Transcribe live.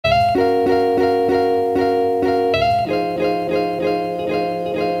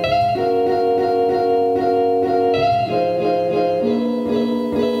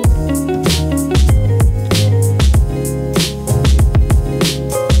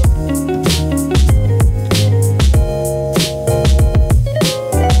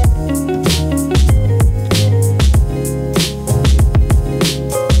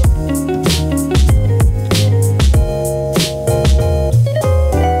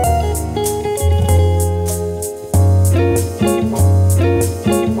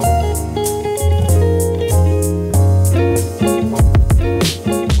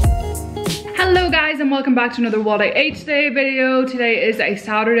back to another what I ate today video. Today is a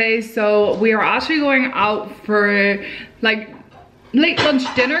Saturday, so we are actually going out for like late lunch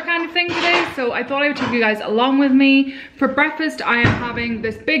dinner kind of thing today. So I thought I would take you guys along with me. For breakfast I am having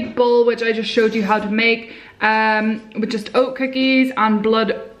this big bowl which I just showed you how to make with just oat cookies and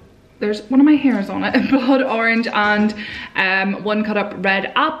blood, there's one of my hairs on it, blood orange and one cut up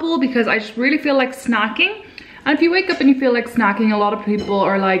red apple, because I just really feel like snacking. And if you wake up and you feel like snacking, a lot of people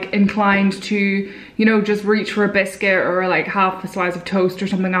are like inclined to, you know, just reach for a biscuit or like half a slice of toast or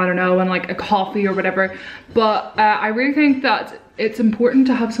something, I don't know, and like a coffee or whatever. But I really think that it's important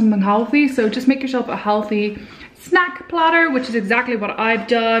to have something healthy. So just make yourself a healthy snack platter, which is exactly what I've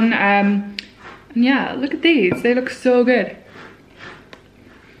done. And yeah, look at these. They look so good.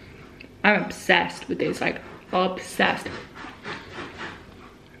 I'm obsessed with these, like obsessed.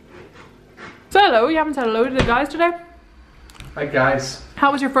 So hello, you haven't said hello to the guys today? Hi guys.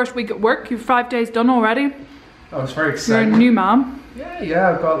 How was your first week at work? You've 5 days done already. Oh, it's very exciting. You're a new mom.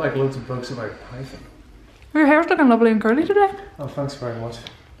 Yeah, I've got like loads of books about Python. Your hair's looking lovely and curly today. Oh, thanks very much.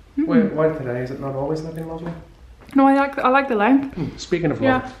 Wait, why today? Is it not always looking lovely? No, I like the length. Speaking of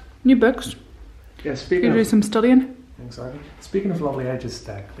lovely. Yeah, new books. Yeah, speaking You of... do some studying. Exactly. Speaking of lovely, I just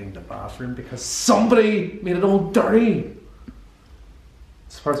cleaned the bathroom because somebody made it all dirty.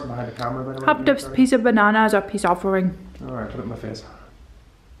 It's the person behind the camera. Have this piece of banana as a peace offering. Alright, put it in my face.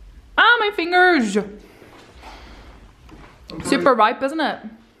 Ah, my fingers! Super ripe, isn't it?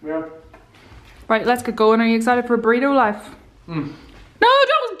 Yeah. Right, let's get going. Are you excited for burrito life? No,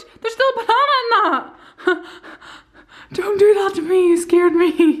 don't! There's still banana in that! Don't do that to me, you scared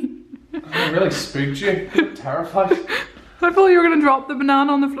me. It really spooked you. I'm terrified. I thought you were gonna drop the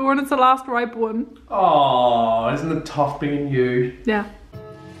banana on the floor and it's the last ripe one. Oh, isn't it tough being you? Yeah.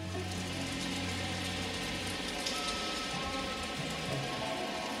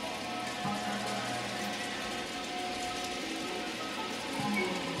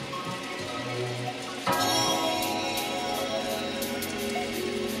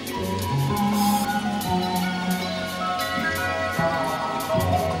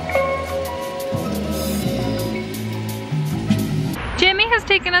 Jamie has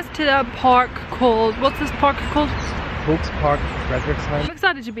taken us to a park called, what's this park called? Oaks Park, Fredericksheim. I'm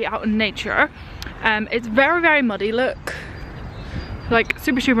excited to be out in nature. It's very, very muddy, look. Like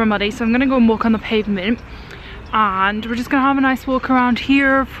super, super muddy. So I'm gonna go and walk on the pavement. And we're just gonna have a nice walk around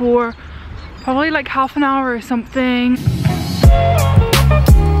here for probably like half an hour or something.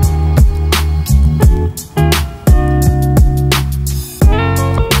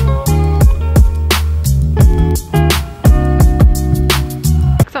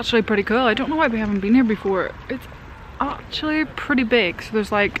 Actually pretty cool. I don't know why we haven't been here before. It's actually pretty big. So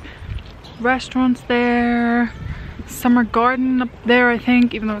there's like restaurants there, summer garden up there I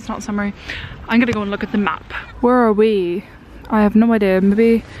think, even though it's not summer. I'm gonna go and look at the map. Where are we? I have no idea.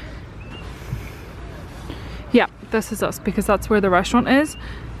 Maybe, yeah, this is us because that's where the restaurant is.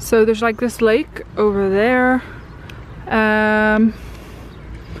 So there's like this lake over there. Yeah,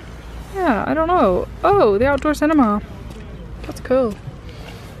 I don't know. Oh, the outdoor cinema. That's cool.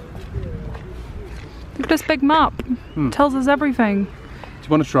 Look at this big map. Tells us everything. Do you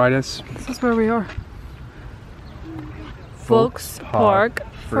want to try this? This is where we are. Volkspark,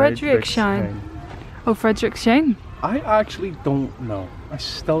 Fredericksheim. Oh, Fredericksheim. I actually don't know. I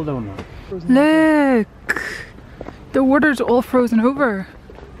still don't know. Look! The water's all frozen over.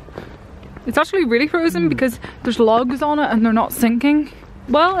 It's actually really frozen because there's logs on it and they're not sinking.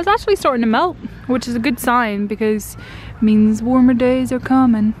 Well, it's actually starting to melt, which is a good sign because it means warmer days are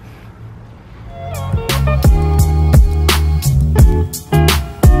coming.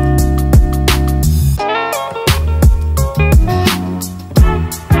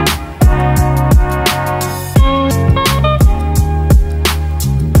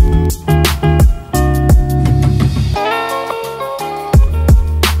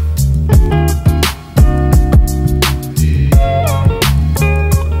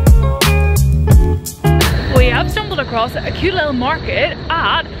 Across a cute little market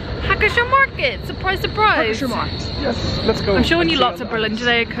at Hackischer Market. Surprise, surprise. Hackischer Market. Yes, let's go. I'm showing you lots of Berlin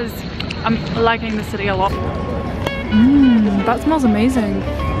today because I'm liking the city a lot. That smells amazing.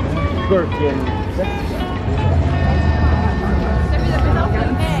 Fruit.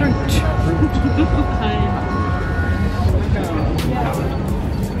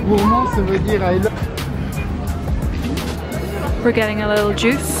 We're getting a little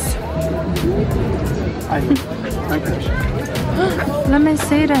juice. Let me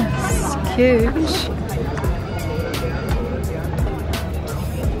see this. Cute.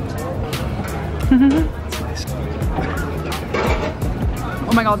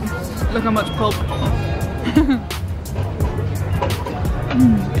 Oh my god, look how much pulp.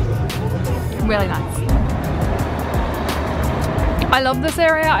 Really nice. I love this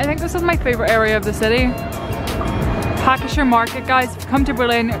area. I think this is my favorite area of the city. Hackeshire Market, guys. If you come to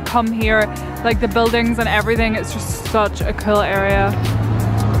Berlin, come here. Like the buildings and everything, it's just such a cool area.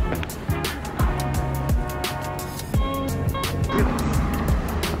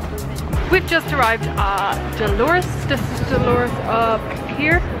 We've just arrived at Dolores. This is Dolores up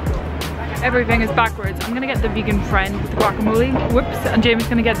here. Everything is backwards. I'm gonna get the vegan friend with the guacamole. Whoops. And Jamie's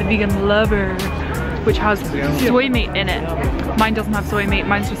gonna get the vegan lover, which has soy meat in it. Mine doesn't have soy meat.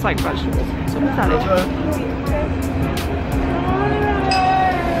 Mine's just like vegetables. So what's that?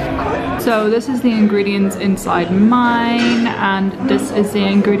 So this is the ingredients inside mine, and this is the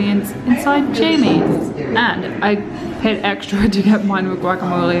ingredients inside Jamie's. And I paid extra to get mine with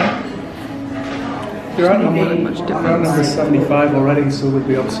guacamole. You're at number 75 already, so we'll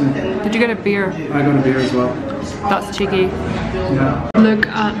be up soon. Did you get a beer? I got a beer as well. That's cheeky. Yeah. Look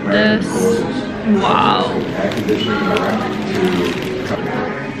at this. Wow.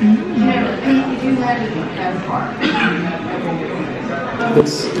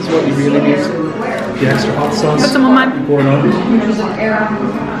 This is what you really need. The extra hot sauce. Put some on mine. Pour it on. The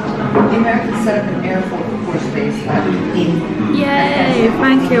Americans set up an airport force base in. Yay,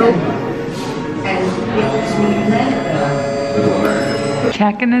 thank you.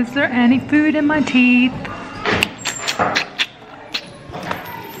 Checking, is there any food in my teeth?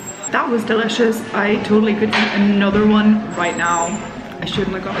 That was delicious. I totally could eat another one right now. I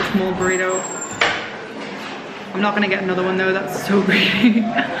shouldn't have got a small burrito. I'm not gonna get another one though, that's so greedy.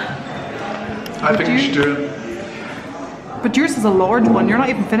 I think you should do it. But yours is a large one, you're not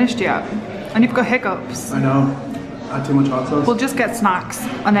even finished yet. And you've got hiccups. I know. I had too much hot sauce. We'll just get snacks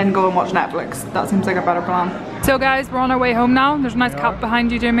and then go and watch Netflix. That seems like a better plan. So guys, we're on our way home now. There's a nice cat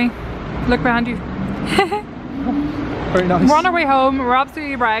behind you, Jimmy. Look behind you. Very nice. We're on our way home, we're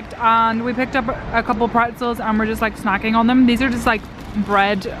absolutely wrecked, and we picked up a couple pretzels and we're just like snacking on them. These are just like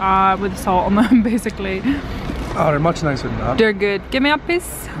bread with salt on them, basically. Oh, they're much nicer than that. They're good. Give me a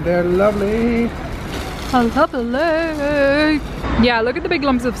piece. They're lovely. Lovely. Yeah, look at the big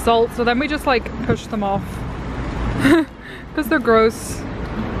lumps of salt. So then we just like push them off. Because they're gross.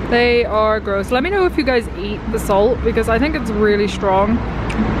 They are gross. Let me know if you guys eat the salt, because I think it's really strong.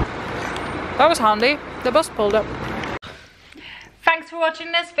 That was handy. The bus pulled up. Thanks for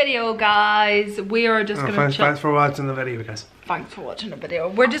watching this video, guys. We are just gonna chill. Thanks for watching the video, guys. Thanks for watching the video.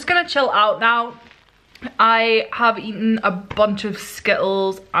 We're just gonna chill out now. I have eaten a bunch of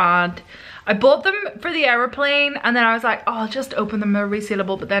Skittles and I bought them for the airplane, and then I was like, oh, I'll just open them, they're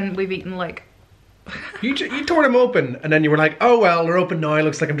resealable, but then we've eaten like You tore them open and then you were like, oh well, they're open now,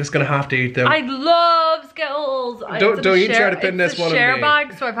 looks like I'm just gonna have to eat them. I love Skittles. Don't you try to pin this one on me. It's a share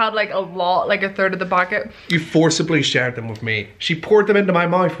bag, so I've had like a lot, like a third of the packet. You forcibly shared them with me. She poured them into my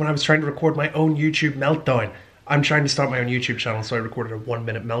mouth when I was trying to record my own YouTube meltdown. I'm trying to start my own YouTube channel, so I recorded a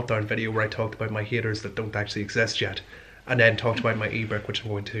 1-minute meltdown video where I talked about my haters that don't actually exist yet. And then talked about my ebook, which I'm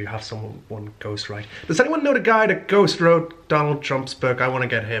going to have someone ghostwrite. Does anyone know the guy that ghost wrote Donald Trump's book? I want to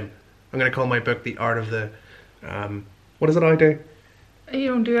get him. I'm going to call my book The Art of the... what is it I do? You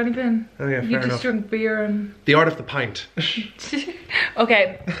don't do anything. Oh yeah, fair You enough. just drink beer and... The Art of the Pint.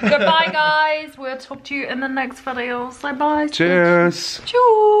 Okay, goodbye guys. We'll talk to you in the next video. Say bye. Cheers.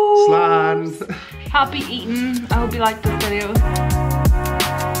 Cheers. Slan. Happy eating. I hope you liked this video.